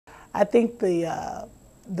I think the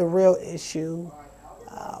real issue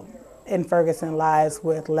in Ferguson lies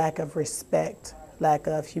with lack of respect, lack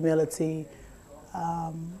of humility,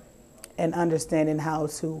 and understanding how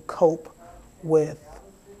to cope with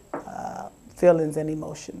feelings and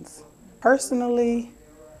emotions. Personally,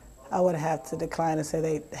 I would have to decline and say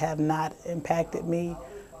they have not impacted me.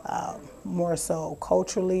 More so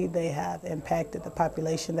culturally, they have impacted the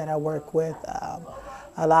population that I work with.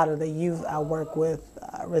 A lot of the youth I work with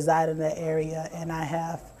reside in that area, and I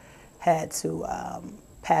have had to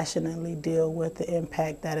passionately deal with the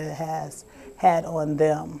impact that it has had on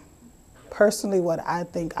them. Personally, what I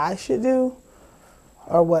think I should do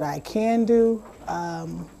or what I can do,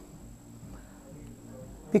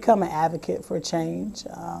 become an advocate for change,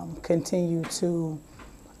 continue to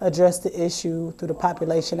address the issue through the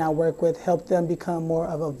population I work with, help them become more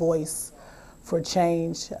of a voice for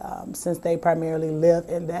change since they primarily live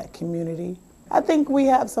in that community. I think we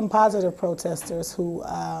have some positive protesters who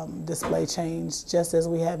display change just as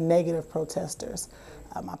we have negative protesters.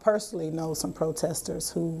 I personally know some protesters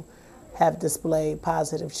who have displayed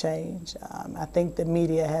positive change. I think the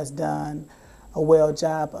media has done a well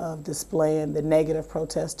job of displaying the negative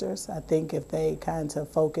protesters. I think if they kind of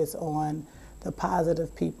focus on the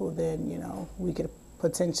positive people, then we could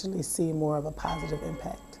potentially see more of a positive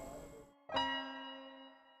impact.